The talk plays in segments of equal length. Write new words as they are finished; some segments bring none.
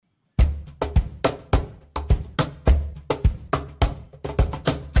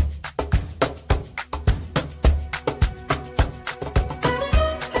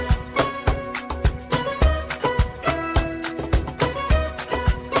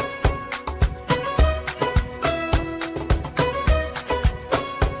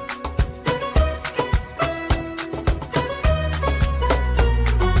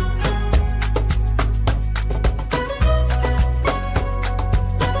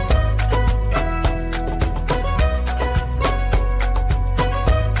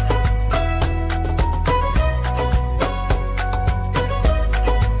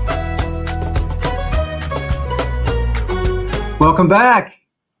Welcome back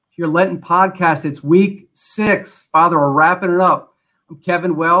to your Lenten podcast. It's week 6. Father, we're wrapping it up. I'm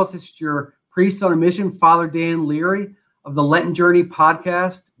Kevin Wells. This is your priest on a mission, Father Dan Leary of the Lenten Journey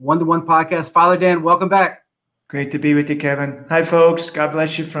podcast, one-to-one podcast. Father Dan, welcome back. Great to be with you, Kevin. Hi, folks. God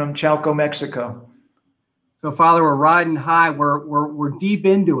bless you from Chalco, Mexico. So, Father, we're riding high. We're deep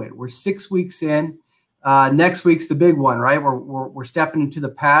into it. We're 6 weeks in. Next week's the big one, right? We're stepping into the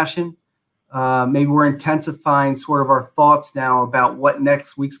Passion. Maybe we're intensifying sort of our thoughts now about what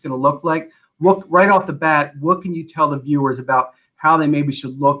next week's going to look like. Right off the bat, what can you tell the viewers about how they maybe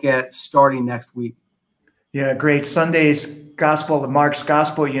should look at starting next week? Yeah, great. Sunday's gospel, Mark's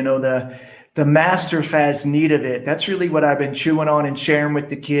gospel, the master has need of it. That's really what I've been chewing on and sharing with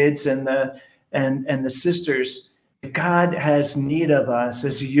the kids and the sisters. God has need of us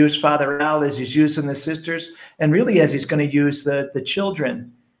as he used Father Al, as he's using the sisters, and really as he's going to use the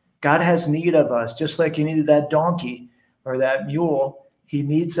children. God has need of us, just like he needed that donkey or that mule. He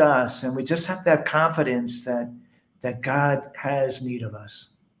needs us, and we just have to have confidence that God has need of us.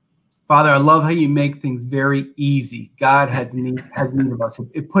 Father, I love how you make things very easy. God has need of us.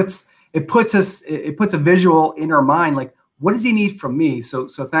 It puts a visual in our mind, like, what does he need from me? So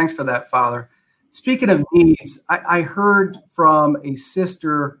thanks for that, Father. Speaking of needs, I heard from a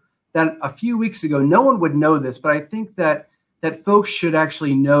sister that a few weeks ago, no one would know this, but I think that folks should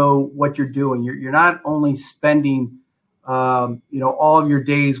actually know what you're doing. You're not only spending, all of your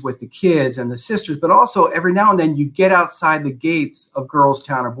days with the kids and the sisters, but also every now and then you get outside the gates of Girls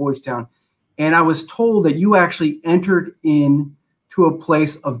Town or Boys Town. And I was told that you actually entered into a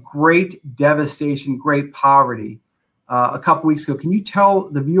place of great devastation, great poverty a couple weeks ago. Can you tell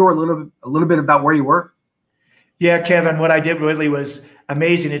the viewer a little bit about where you were? Yeah, Kevin, what I did really was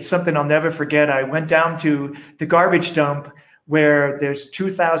amazing. It's something I'll never forget. I went down to the garbage dump where there's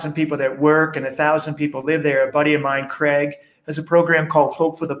 2,000 people that work and 1,000 people live there. A buddy of mine, Craig, has a program called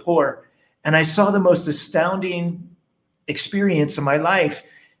Hope for the Poor. And I saw the most astounding experience of my life,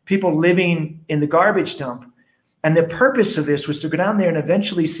 people living in the garbage dump. And the purpose of this was to go down there and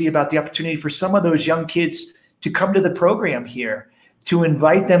eventually see about the opportunity for some of those young kids to come to the program here, to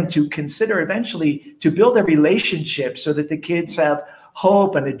invite them to consider eventually to build a relationship so that the kids have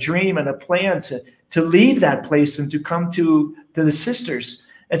hope and a dream and a plan to leave that place and to come to the sisters.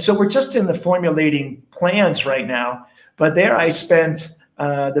 And so we're just in the formulating plans right now. But there I spent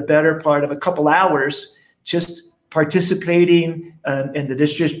the better part of a couple hours just participating in the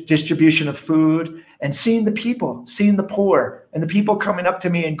distribution of food and seeing the people, seeing the poor, and the people coming up to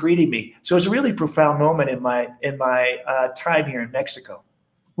me and greeting me. So it was a really profound moment in my time here in Mexico.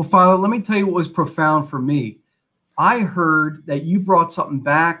 Well, Father, let me tell you what was profound for me. I heard that you brought something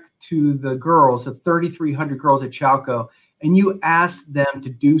back to the girls, the 3,300 girls at Chalco, and you asked them to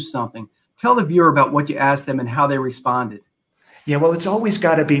do something. Tell the viewer about what you asked them and how they responded. Yeah, well, it's always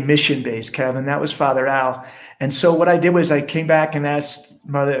got to be mission-based, Kevin. That was Father Al. And so what I did was I came back and asked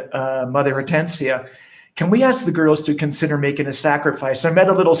Mother Hortensia, can we ask the girls to consider making a sacrifice? I met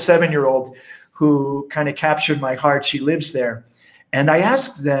a little 7-year-old who kind of captured my heart. She lives there. And I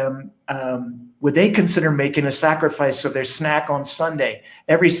asked them, would they consider making a sacrifice of their snack on Sunday?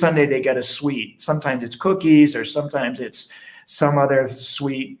 Every Sunday they get a sweet. Sometimes it's cookies or sometimes it's some other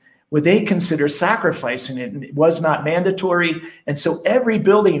sweet. Would they consider sacrificing it? And it was not mandatory. And so every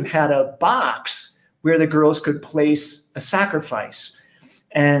building had a box where the girls could place a sacrifice.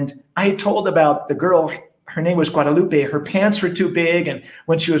 And I told about the girl, her name was Guadalupe. Her pants were too big. And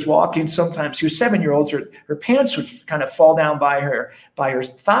when she was walking, sometimes she was 7-year-olds, her pants would kind of fall down by her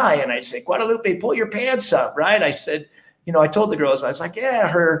thigh. And I said, Guadalupe, pull your pants up, right? I said, I told the girls, I was like,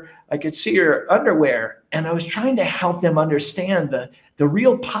 yeah, I could see her underwear. And I was trying to help them understand the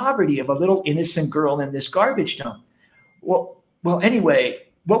real poverty of a little innocent girl in this garbage dump. Well, anyway,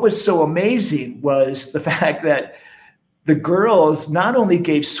 what was so amazing was the fact that the girls not only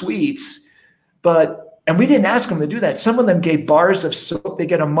gave sweets, and we didn't ask them to do that. Some of them gave bars of soap. They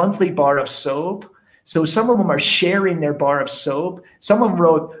get a monthly bar of soap. So some of them are sharing their bar of soap. Some of them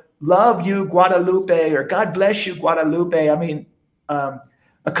wrote, love you, Guadalupe, or God bless you, Guadalupe. I mean,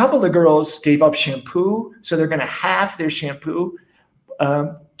 a couple of the girls gave up shampoo, so they're going to half their shampoo.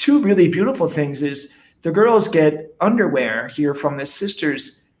 Two really beautiful things is the girls get underwear here from the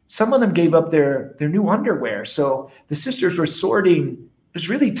sisters. Some of them gave up their new underwear. So the sisters were sorting. It was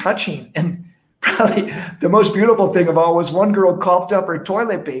really touching. And probably the most beautiful thing of all was one girl coughed up her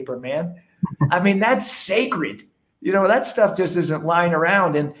toilet paper, man. I mean, that's sacred. That stuff just isn't lying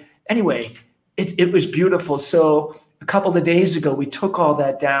around. And anyway, it was beautiful. So a couple of days ago, we took all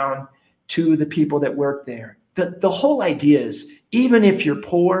that down to the people that work there. The whole idea is, even if you're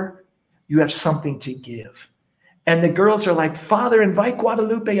poor, you have something to give. And the girls are like, Father, invite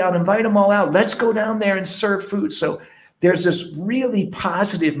Guadalupe out, invite them all out. Let's go down there and serve food. So there's this really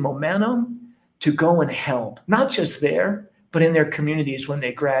positive momentum to go and help, not just there, but in their communities when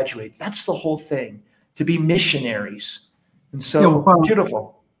they graduate. That's the whole thing, to be missionaries. And so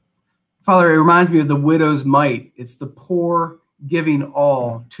beautiful. Father, it reminds me of the widow's mite. It's the poor giving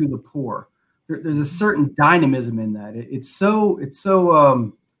all to the poor. There's a certain dynamism in that. It's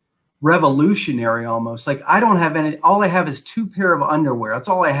so revolutionary almost. Like, I don't have any, all I have is 2 pair of underwear. That's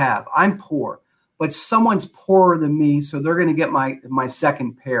all I have. I'm poor, but someone's poorer than me, so they're going to get my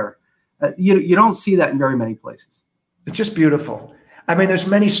second pair. You don't see that in very many places. It's just beautiful. I mean, there's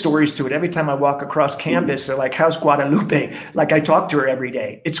many stories to it. Every time I walk across campus, they're like, how's Guadalupe? Like, I talk to her every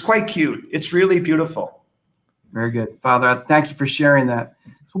day. It's quite cute. It's really beautiful. Very good. Father, thank you for sharing that.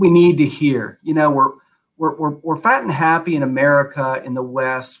 It's what we need to hear. You know, we're fat and happy in America, in the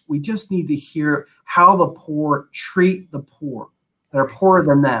West. We just need to hear how the poor treat the poor that are poorer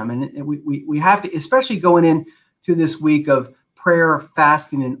than them. And we have to, especially going into this week of prayer,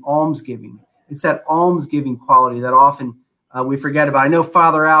 fasting, and almsgiving. It's that almsgiving quality that often we forget about. I know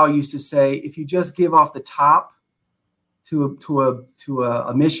Father Al used to say, if you just give off the top to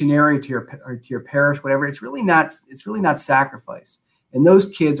a missionary, to your parish, whatever, it's really not sacrifice. And those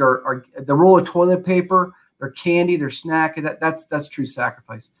kids are the roll of toilet paper, their candy, their snack. That's true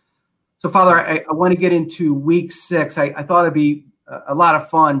sacrifice. So, Father, I want to get into week 6. I thought it'd be a lot of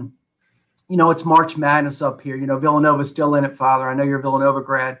fun. You know, it's March Madness up here. You know, Villanova's still in it, Father. I know you're a Villanova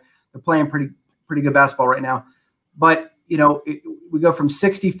grad. They're playing pretty good basketball right now. But, you know, we go from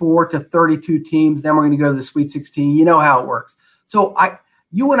 64 to 32 teams. Then we're going to go to the Sweet 16. You know how it works. So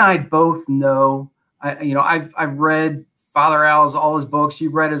you and I both know, I've read Father Al's, all his books.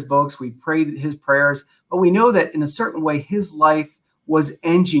 You've read his books. We've prayed his prayers. But we know that in a certain way, his life was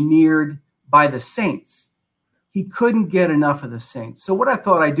engineered by the saints. He couldn't get enough of the saints. So what I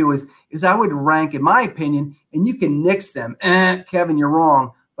thought I'd do is I would rank, in my opinion, and you can nix them. Kevin, you're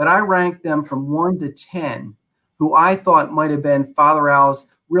wrong. But I ranked them from 1 to 10, who I thought might have been Father Al's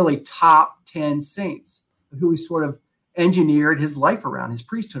really top 10 saints, who he sort of engineered his life around, his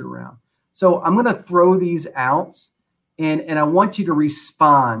priesthood around. So I'm going to throw these out, and I want you to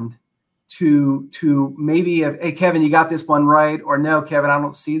respond to maybe, hey, Kevin, you got this one right, or no, Kevin, I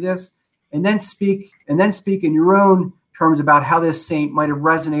don't see this. And then speak in your own terms about how this saint might have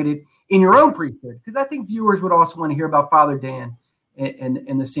resonated in your own priesthood. Because I think viewers would also want to hear about Father Dan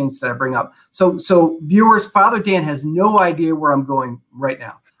and the saints that I bring up. So viewers, Father Dan has no idea where I'm going right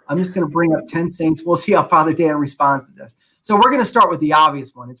now. I'm just going to bring up 10 saints. We'll see how Father Dan responds to this. So we're going to start with the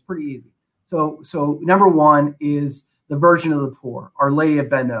obvious one. It's pretty easy. So number 1 is the Virgin of the Poor, Our Lady of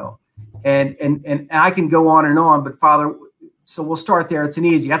Beno. And I can go on, but Father, so we'll start there. It's an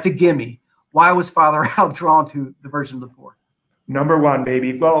easy. That's a gimme. Why was Father Al drawn to the Virgin of the Poor? Number 1,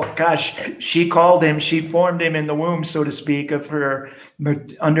 baby. Well, gosh, she called him. She formed him in the womb, so to speak, of her,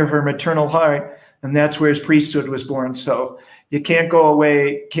 under her maternal heart, and that's where his priesthood was born. So you can't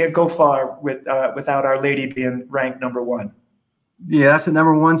go far without Our Lady being ranked number 1. Yeah, that's the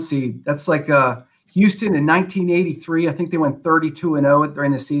number 1 seed. That's like Houston in 1983. I think they went 32-0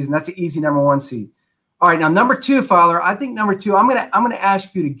 during the season. That's an easy number 1 seed. All right, now number 2, Father. I think number 2. I'm gonna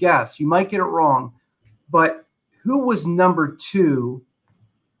ask you to guess. You might get it wrong, but who was number 2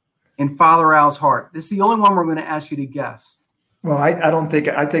 in Father Al's heart? This is the only one we're going to ask you to guess. Well, I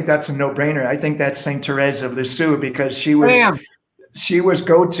think that's a no-brainer. I think that's Saint Therese of Lisieux, because she was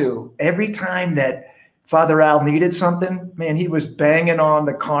go-to every time that Father Al needed something. Man, he was banging on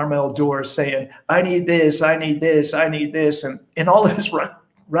the Carmel door saying, "I need this, I need this, I need this," and in all of his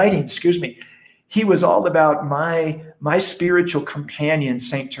writing, he was all about my spiritual companion,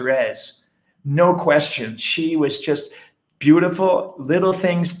 Saint Therese. No question. She was just beautiful, little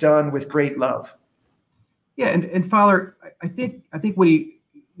things done with great love. Yeah, and Father, I think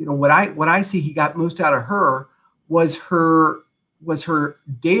what I see he got most out of her was her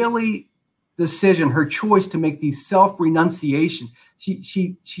daily decision, her choice to make these self-renunciations.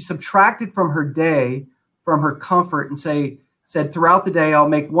 She subtracted from her day, from her comfort, and said throughout the day, I'll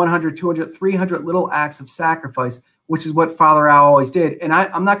make 100, 200, 300 little acts of sacrifice, which is what Father Al always did. And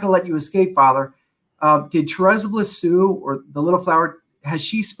I'm not going to let you escape, Father. Did Therese of Lisieux, or the Little Flower, has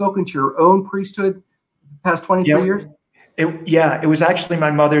she spoken to your own priesthood the past 23 years? It was actually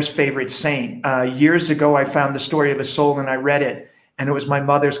my mother's favorite saint. Years ago, I found the Story of a Soul and I read it, and it was my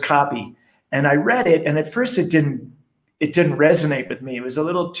mother's copy. And I read it, and at first it didn't resonate with me. It was a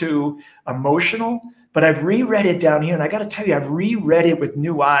little too emotional, but I've reread it down here, and I got to tell you, I've reread it with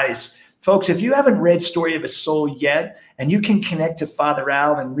new eyes. Folks, if you haven't read Story of a Soul yet, and you can connect to Father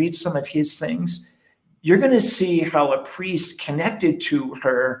Al and read some of his things, you're going to see how a priest connected to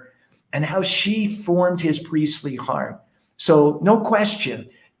her and how she formed his priestly heart. So no question,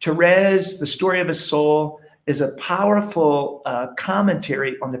 Therese, The Story of a Soul, is a powerful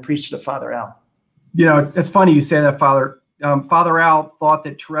commentary on the priesthood of Father Al. You know, it's funny you say that, Father. Father Al thought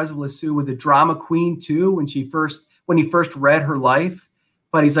that Therese of Lisieux was a drama queen too when he first read her life,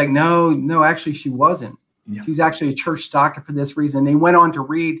 but he's like, no, actually she wasn't. Yeah. She's actually a church doctor for this reason. They went on to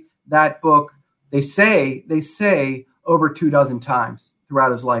read that book. They say over 24 times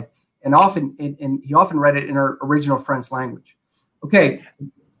throughout his life, and he often read it in her original French language. Okay,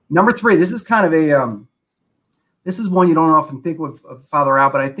 number 3. This is kind of this is one you don't often think of Father Al,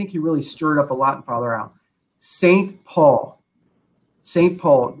 but I think he really stirred up a lot in Father Al. Saint Paul. Saint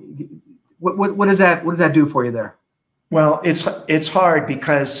Paul. What does that do for you there? Well, it's hard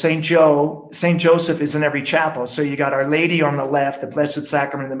because Saint Joseph is in every chapel. So you got Our Lady on the left, the Blessed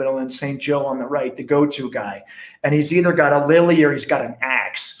Sacrament in the middle, and Saint Joe on the right, the go-to guy. And he's either got a lily or he's got an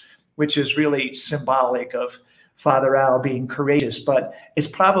axe, which is really symbolic of Father Al being courageous. But it's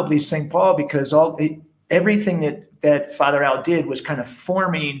probably Saint Paul because everything that Father Al did was kind of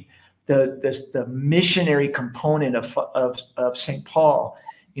forming the missionary component of Saint Paul.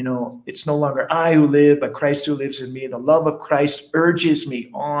 You know, it's no longer I who live, but Christ who lives in me. The love of Christ urges me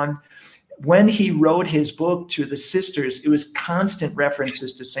on. When he wrote his book to the sisters, it was constant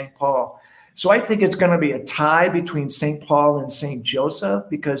references to Saint Paul. So I think it's going to be a tie between Saint Paul and Saint Joseph,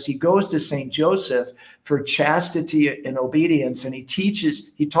 because he goes to Saint Joseph for chastity and obedience. And he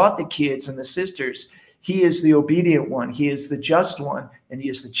taught the kids and the sisters, he is the obedient one, he is the just one, and he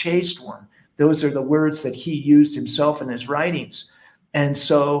is the chaste one. Those are the words that he used himself in his writings. And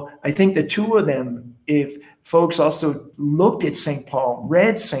so I think the two of them, if folks also looked at St. Paul,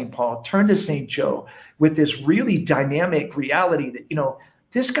 read St. Paul, turned to St. Joe with this really dynamic reality that, you know,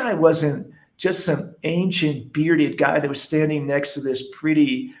 this guy wasn't just some ancient bearded guy that was standing next to this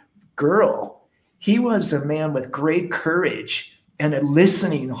pretty girl. He was a man with great courage and a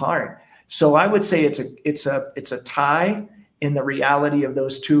listening heart. So I would say it's a tie in the reality of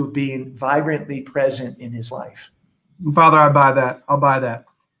those two being vibrantly present in his life. Father, I buy that. I'll buy that.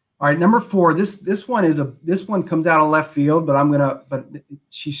 All right, number 4. This one comes out of left field, but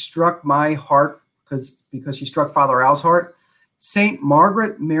she struck my heart because she struck Father Al's heart. Saint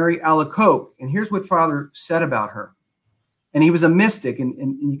Margaret Mary Alacoque, and here's what Father said about her. And he was a mystic,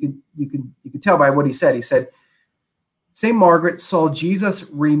 and you could tell by what he said. He said, Saint Margaret saw Jesus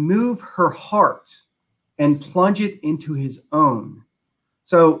remove her heart and plunge it into his own.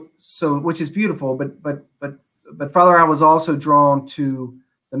 So which is beautiful, but Father Al was also drawn to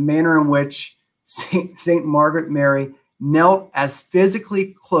the manner in which Saint Margaret Mary knelt as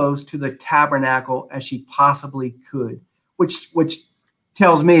physically close to the tabernacle as she possibly could, which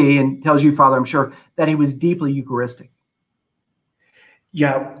tells me and tells you, Father, I'm sure, that he was deeply Eucharistic.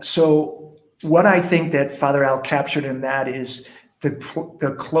 Yeah. So what I think that Father Al captured in that is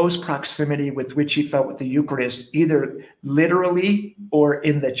the close proximity with which he felt with the Eucharist, either literally or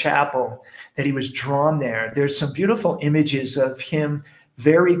in the chapel, that he was drawn there. There's some beautiful images of him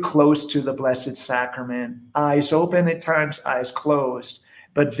very close to the Blessed Sacrament, eyes open at times, eyes closed,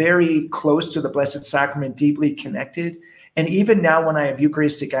 but very close to the Blessed Sacrament, deeply connected. And even now when I have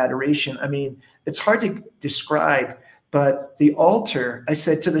Eucharistic adoration, I mean, it's hard to describe, but the altar, I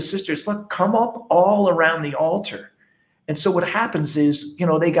said to the sisters, look, come up all around the altar. And so what happens is, you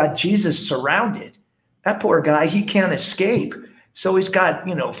know, they got Jesus surrounded. That poor guy, he can't escape. So he's got,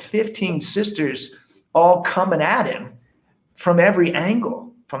 15 sisters all coming at him from every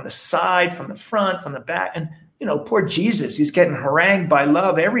angle, from the side, from the front, from the back. And, poor Jesus, he's getting harangued by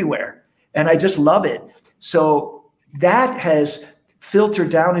love everywhere. And I just love it. So that has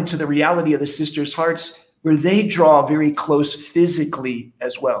filtered down into the reality of the sisters' hearts, where they draw very close physically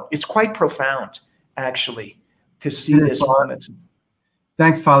as well. It's quite profound, actually, to see this moment.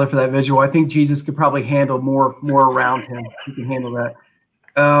 Thanks, Father, for that visual. I think Jesus could probably handle more around him. He can handle that.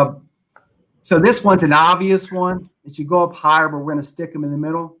 So this one's an obvious one. It should go up higher, but we're going to stick him in the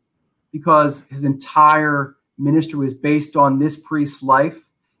middle because his entire ministry was based on this priest's life.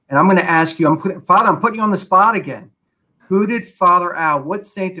 And I'm going to ask you, Father, I'm putting you on the spot again. What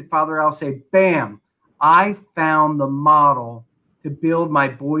saint did Father Al say, bam, I found the model to build my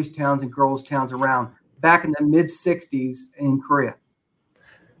boys' towns and girls' towns around back in the mid-60s in Korea?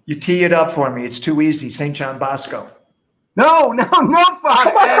 You tee it up for me. It's too easy. St. John Bosco. No,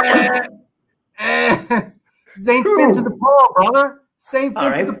 Father. St. Vincent de Paul, brother. St.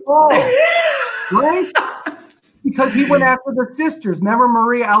 Vincent de Paul. Right? Because he went after the sisters. Remember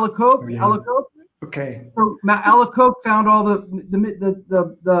Maria Alacoque? Okay. So Alacoque found all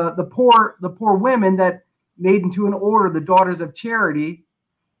the poor women that made into an order, the Daughters of Charity,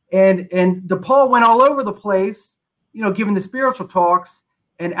 and DePaul went all over the place, giving the spiritual talks,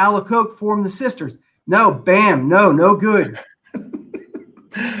 and Alacoque formed the Sisters. No, bam, no good.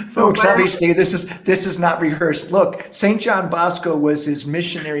 Folks, obviously this is not rehearsed. Look, St. John Bosco was his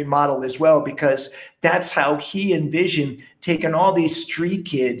missionary model as well, because that's how he envisioned taking all these street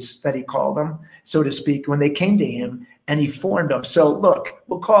kids that he called them, so to speak, when they came to him, and he formed them. So look,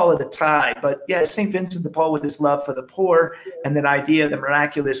 we'll call it a tie. But yeah, St. Vincent de Paul with his love for the poor and that idea of the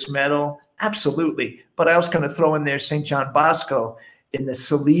miraculous medal, absolutely. But I was going to throw in there St. John Bosco in the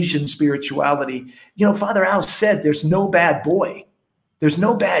Salesian spirituality. Father Al said there's no bad boy. There's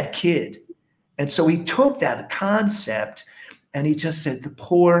no bad kid. And so he took that concept and he just said, the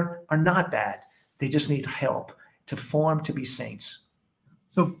poor are not bad. They just need help to form to be saints.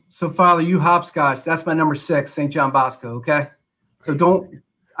 So Father, you hopscotch. That's my number 6, St. John Bosco. Okay. So don't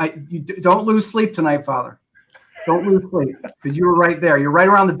lose sleep tonight, Father. Don't lose sleep, because you were right there. You're right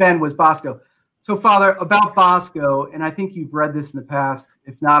around the bend was Bosco. So Father, about Bosco, and I think you've read this in the past.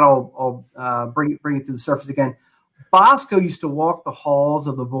 If not, I'll bring it to the surface again. Bosco used to walk the halls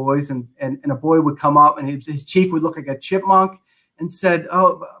of the boys, and a boy would come up and his cheek would look like a chipmunk, and said,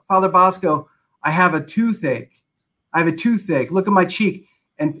 "Oh, Father Bosco, I have a toothache. Look at my cheek."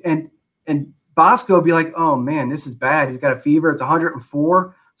 And Bosco would be like, "Oh man, this is bad. He's got a fever. It's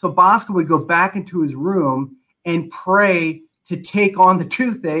 104." So Bosco would go back into his room and pray to take on the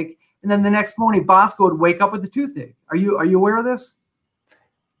toothache. And then the next morning, Bosco would wake up with the toothache. Are you aware of this?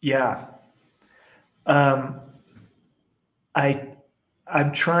 Yeah. I'm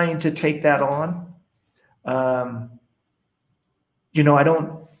trying to take that on. I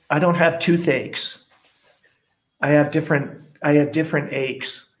don't have toothaches. I have different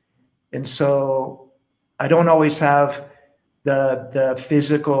aches. And so I don't always have the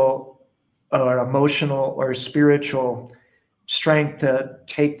physical or emotional or spiritual strength to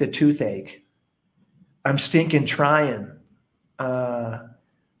take the toothache. I'm stinking trying.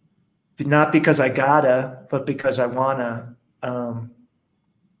 Not because I gotta, but because I wanna. And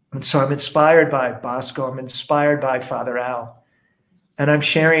so I'm inspired by Bosco. I'm inspired by Father Al. And I'm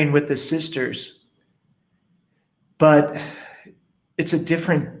sharing with the sisters. But it's a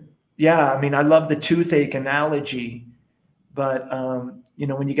different, I love the toothache analogy. But,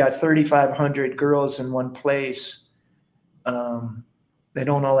 when you got 3,500 girls in one place, they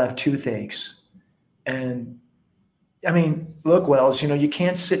don't all have toothaches. And look, Wells, you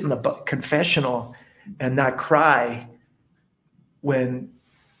can't sit in the confessional and not cry when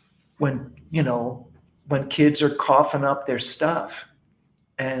kids are coughing up their stuff.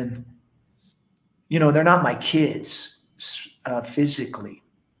 And, they're not my kids physically,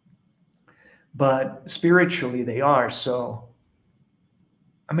 but spiritually they are. So,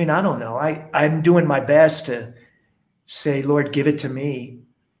 I don't know. I'm doing my best to say, Lord, give it to me.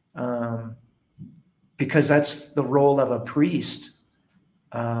 Because that's the role of a priest.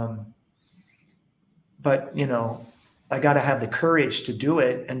 But, I got to have the courage to do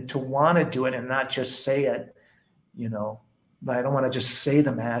it and to want to do it and not just say it, I don't want to just say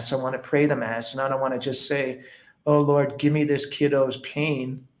the Mass. I want to pray the Mass. And I don't want to just say, oh, Lord, give me this kiddo's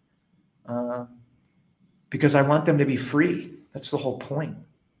pain, because I want them to be free. That's the whole point.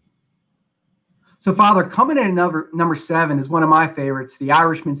 So, Father, coming in at number 7 is one of my favorites, the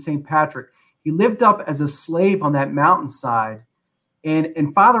Irishman St. Patrick. He lived up as a slave on that mountainside.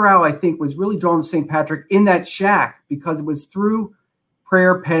 And Father Al, I think, was really drawn to St. Patrick in that shack, because it was through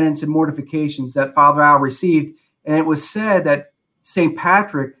prayer, penance, and mortifications that Father Al received. And it was said that St.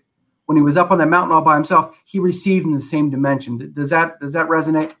 Patrick, when he was up on that mountain all by himself, he received in the same dimension. Does that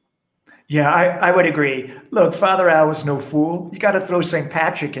resonate? Yeah, I would agree. Look, Father Al was no fool. You got to throw St.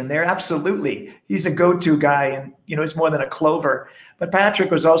 Patrick in there. Absolutely. He's a go-to guy, and, he's more than a clover. But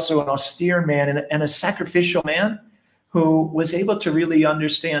Patrick was also an austere man and a sacrificial man who was able to really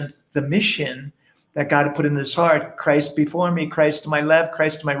understand the mission that God had put in his heart. Christ before me, Christ to my left,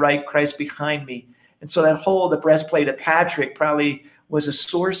 Christ to my right, Christ behind me. And so the breastplate of Patrick probably was a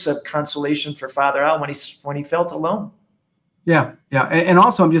source of consolation for Father Al when he felt alone. Yeah. And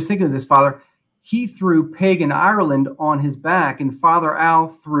also, I'm just thinking of this, Father. He threw pagan Ireland on his back, and Father Al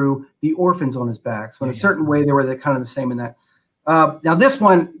threw the orphans on his back. So in a certain way, they were kind of the same in that. Now,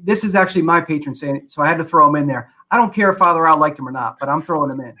 this is actually my patron saint, so I had to throw him in there. I don't care if Father Al liked him or not, but I'm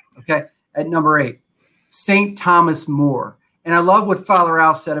throwing him in, okay? At number 8, St. Thomas More. And I love what Father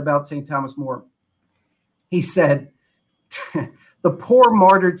Al said about St. Thomas More. He said, the poor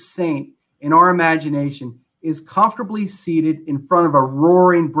martyred saint in our imagination is comfortably seated in front of a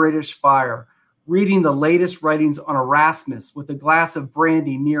roaring British fire, reading the latest writings on Erasmus with a glass of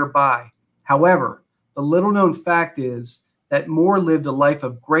brandy nearby. However, the little-known fact is that More lived a life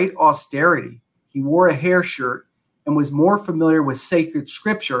of great austerity. He wore a hair shirt and was more familiar with sacred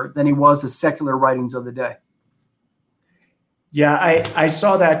scripture than he was the secular writings of the day. Yeah, I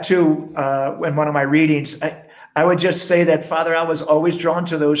saw that too in one of my readings. I would just say that Father Al was always drawn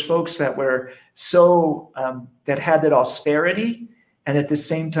to those folks that were so, that had that austerity and at the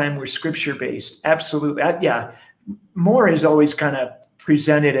same time were scripture-based. Absolutely. More is always kind of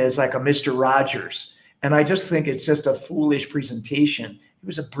presented as like a Mr. Rogers. And I just think it's just a foolish presentation. He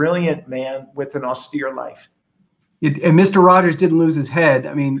was a brilliant man with an austere life. And Mr. Rogers didn't lose his head.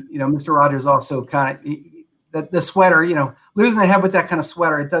 I mean, Mr. Rogers also kind of, the sweater, losing the head with that kind of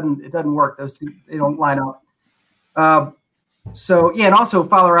sweater, it doesn't work. Those two, they don't line up. And also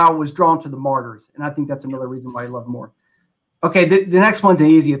Father Al was drawn to the martyrs. And I think that's another reason why I love More. Okay, the next one's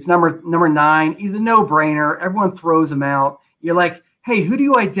easy. It's number 9. He's a no-brainer. Everyone throws him out. You're like, hey, who do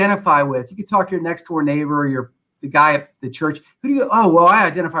you identify with? You could talk to your next door neighbor or the guy at the church. I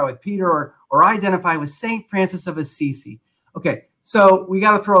identify with Peter or I identify with St. Francis of Assisi. Okay, so we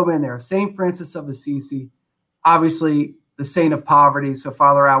got to throw him in there. St. Francis of Assisi, obviously the saint of poverty. So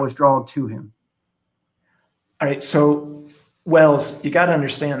Father Al was drawn to him. All right, so Wells, you got to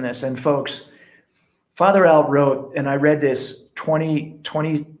understand this. And folks, Father Al wrote, and I read this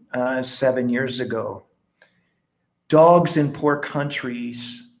 27 years ago, dogs in poor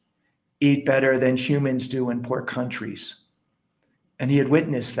countries eat better than humans do in poor countries. And he had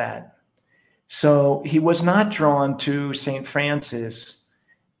witnessed that. So he was not drawn to St. Francis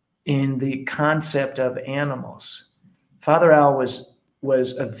in the concept of animals. Father Al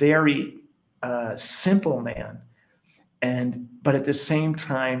was a very simple man, but at the same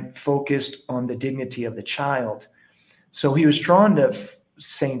time focused on the dignity of the child. So he was drawn to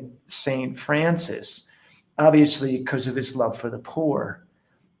St. Francis, obviously because of his love for the poor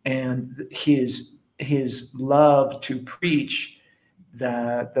and his love to preach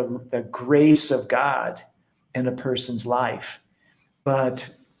the grace of God in a person's life. But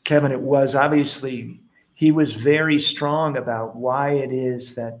Kevin, it was obviously, he was very strong about why it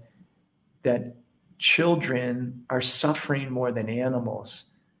is that children are suffering more than animals.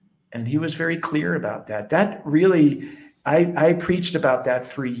 And he was very clear about that. That really, I preached about that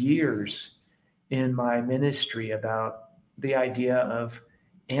for years in my ministry, about the idea of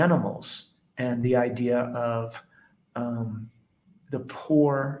animals and the idea of the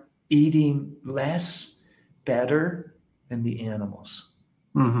poor eating less, better than the animals.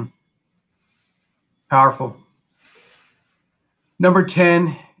 Mm-hmm. Powerful. Number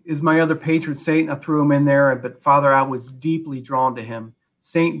 10 is my other patron saint. I threw him in there, but Father Al was deeply drawn to him.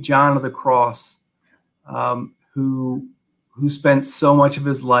 St. John of the Cross, who spent so much of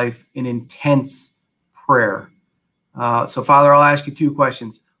his life in intense prayer. So Father, I'll ask you 2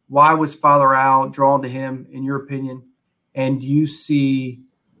 questions. Why was Father Al drawn to him, in your opinion? And do you see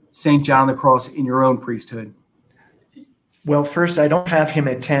St. John of the Cross in your own priesthood? Well, first, I don't have him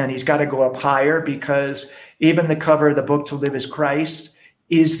at 10. He's got to go up higher, because even the cover of the book To Live as Christ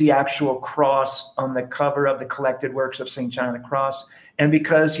is the actual cross on the cover of the collected works of St. John of the Cross. And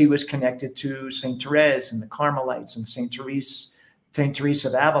because he was connected to St. Therese and the Carmelites and St. Teresa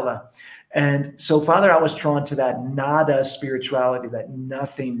of Avila. And so Father Al was drawn to that nada spirituality, that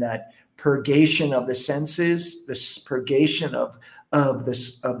nothing, that purgation of the senses, this purgation of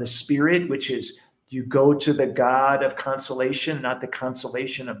the spirit, which is you go to the God of consolation, not the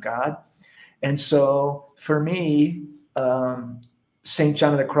consolation of God. And so for me, St.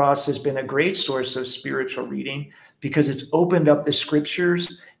 John of the Cross has been a great source of spiritual reading, because it's opened up the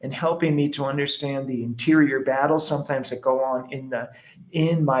scriptures and helping me to understand the interior battles sometimes that go on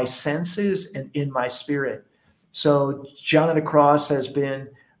in my senses and in my spirit. So John of the Cross has been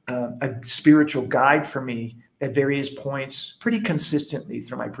a spiritual guide for me at various points pretty consistently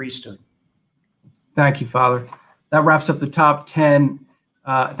through my priesthood. Thank you, Father. That wraps up the top 10.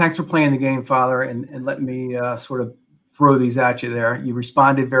 Thanks for playing the game, Father, and letting me sort of throw these at you there. You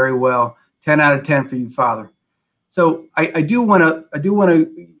responded very well. 10 out of 10 for you, Father. So I'm going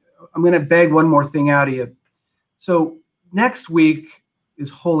to beg one more thing out of you. So next week is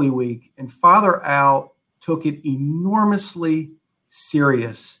Holy Week, and Father Al took it enormously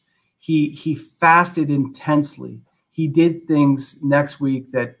serious. He fasted intensely. He did things next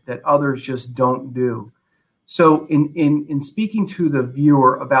week that others just don't do. So in speaking to the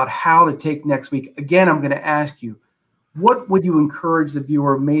viewer about how to take next week, again, I'm going to ask you, what would you encourage the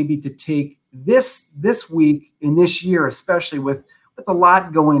viewer maybe to take this week in this year, especially with a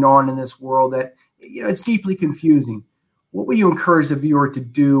lot going on in this world that, it's deeply confusing? what would you encourage the viewer to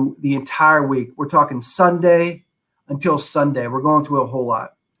do the entire week? We're talking Sunday until Sunday. We're going through a whole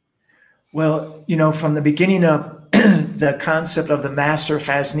lot. Well, from the beginning of the concept of the master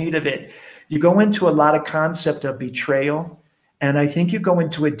has need of it, you go into a lot of concept of betrayal. And I think you go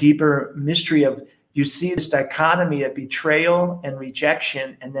into a deeper mystery of, you see this dichotomy of betrayal and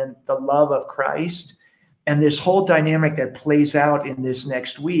rejection, and then the love of Christ, and this whole dynamic that plays out in this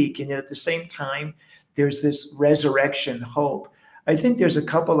next week. And yet at the same time, there's this resurrection hope. I think there's a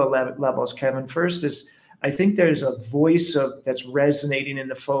couple of levels, Kevin. First is, I think there's a voice that's resonating in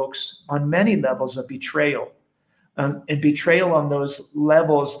the folks on many levels of betrayal, and betrayal on those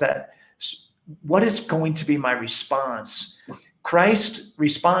levels that, what is going to be my response? Christ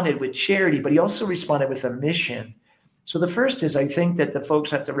responded with charity, but he also responded with a mission. So the first is, I think that the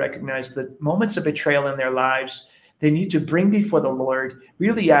folks have to recognize the moments of betrayal in their lives, they need to bring before the Lord,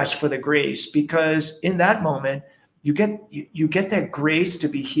 really ask for the grace, because in that moment, you get that grace to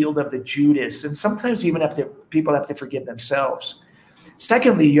be healed of the Judas. And sometimes you even people have to forgive themselves.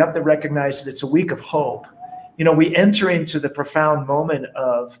 Secondly, you have to recognize that it's a week of hope. We enter into the profound moment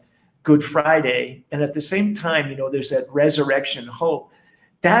of Good Friday, and at the same time, there's that resurrection hope.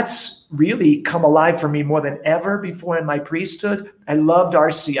 That's really come alive for me more than ever before in my priesthood. I loved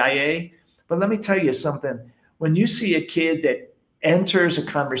RCIA, but let me tell you something. When you see a kid that enters a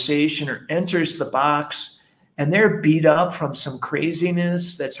conversation or enters the box and they're beat up from some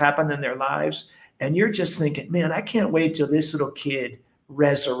craziness that's happened in their lives, and you're just thinking, man, I can't wait till this little kid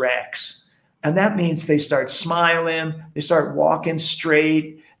resurrects. And that means they start smiling, they start walking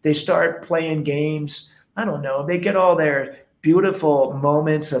straight, they start playing games. I don't know, they get all their beautiful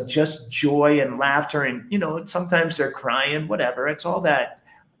moments of just joy and laughter. And, sometimes they're crying, whatever. It's all that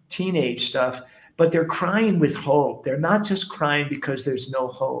teenage stuff, but they're crying with hope. They're not just crying because there's no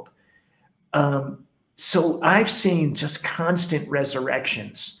hope. So I've seen just constant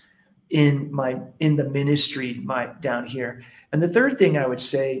resurrections in the ministry down here. And the third thing I would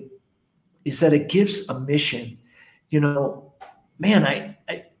say is that it gives a mission. Man,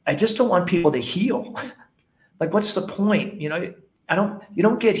 I just don't want people to heal. Like, what's the point? You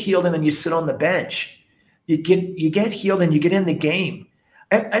don't get healed and then you sit on the bench. You get healed and you get in the game.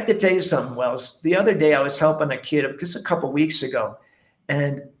 I have to tell you something, Wells. The other day I was helping a kid, just a couple of weeks ago,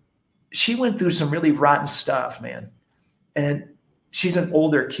 and she went through some really rotten stuff, man. And she's an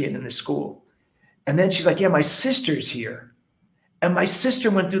older kid in the school. And then she's like, yeah, my sister's here. And my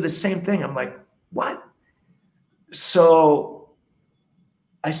sister went through the same thing. I'm like, what? So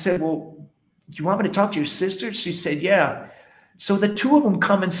I said, well, do you want me to talk to your sister? She said, yeah. So the two of them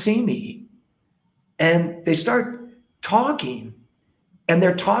come and see me, and they start talking, and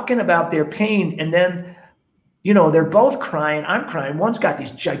they're talking about their pain. And then, they're both crying. I'm crying. One's got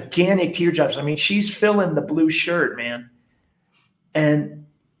these gigantic teardrops. I mean, she's filling the blue shirt, man. And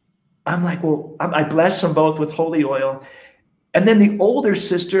I'm like, well, I bless them both with holy oil. And then the older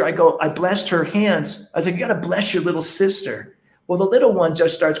sister, I blessed her hands. I was like, you got to bless your little sister. Well, the little one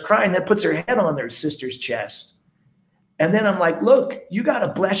just starts crying and puts her head on their sister's chest. And then I'm like, look, you got to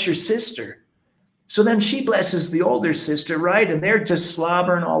bless your sister. So then she blesses the older sister, right? And they're just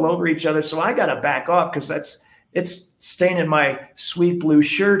slobbering all over each other. So I got to back off because it's staining my sweet blue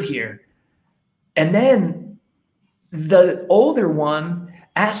shirt here. And then the older one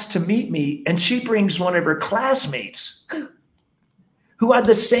asked to meet me, and she brings one of her classmates who had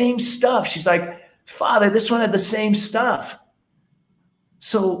the same stuff. She's like, Father, this one had the same stuff.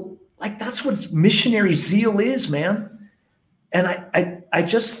 So, that's what missionary zeal is, man. And I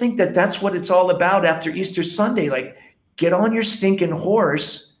just think that that's what it's all about after Easter Sunday. Get on your stinking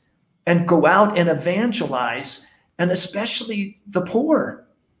horse and go out and evangelize, and especially the poor.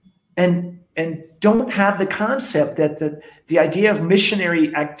 And don't have the concept that the idea of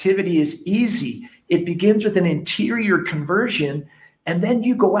missionary activity is easy. It begins with an interior conversion, and then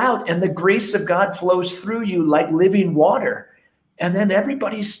you go out and the grace of God flows through you like living water. And then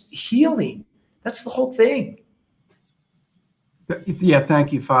everybody's healing. That's the whole thing. Yeah,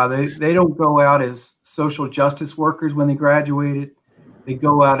 thank you, Father. They don't go out as social justice workers when they graduated. They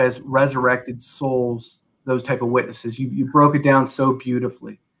go out as resurrected souls, those type of witnesses. You broke it down so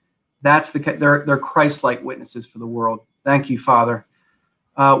beautifully. They're Christ-like witnesses for the world. Thank you, Father.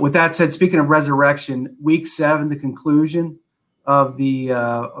 With that said, speaking of resurrection, week 7, the conclusion of the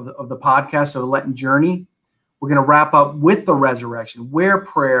podcast, of the Lenten journey, we're going to wrap up with the resurrection, where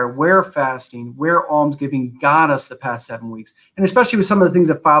prayer, where fasting, where almsgiving got us the past 7 weeks, and especially with some of the things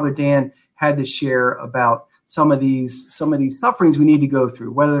that Father Dan had to share about some of these sufferings we need to go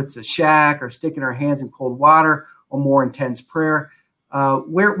through, whether it's a shack or sticking our hands in cold water or more intense prayer,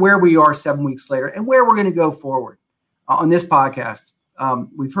 where we are 7 weeks later and where we're going to go forward. on this podcast.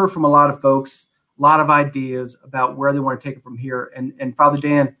 We've heard from a lot of folks, a lot of ideas about where they want to take it from here. And Father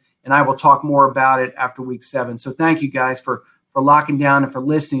Dan and I will talk more about it after week 7. So thank you guys for locking down and for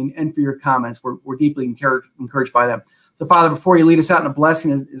listening and for your comments. We're deeply encouraged by them. So Father, before you lead us out in a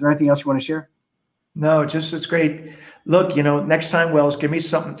blessing, is there anything else you want to share? No, just it's great. Look, next time, Wells, give me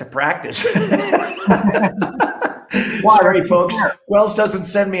something to practice. Sorry, folks. Wells doesn't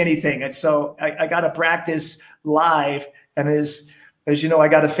send me anything. And so I got to practice live. And as you know, I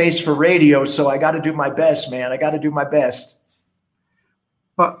got a face for radio. So I got to do my best, man. I got to do my best.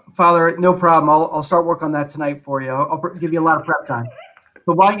 But Father, no problem. I'll start work on that tonight for you. I'll give you a lot of prep time.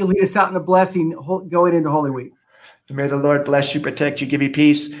 So why don't you lead us out in a blessing going into Holy Week? May the Lord bless you, protect you, give you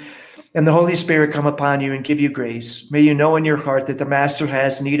peace, and the Holy Spirit come upon you and give you grace. May you know in your heart that the Master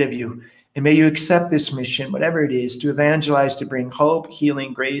has need of you, and may you accept this mission, whatever it is, to evangelize, to bring hope,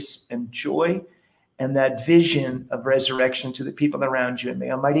 healing, grace, and joy, and that vision of resurrection to the people around you. And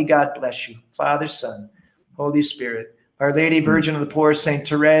may Almighty God bless you, Father, Son, Holy Spirit, Our Lady, Virgin of the Poor, Saint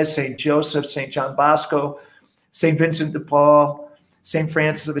Therese, Saint Joseph, Saint John Bosco, Saint Vincent de Paul, Saint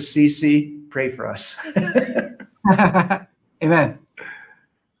Francis of Assisi, pray for us. Amen.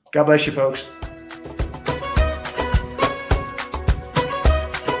 God bless you, folks.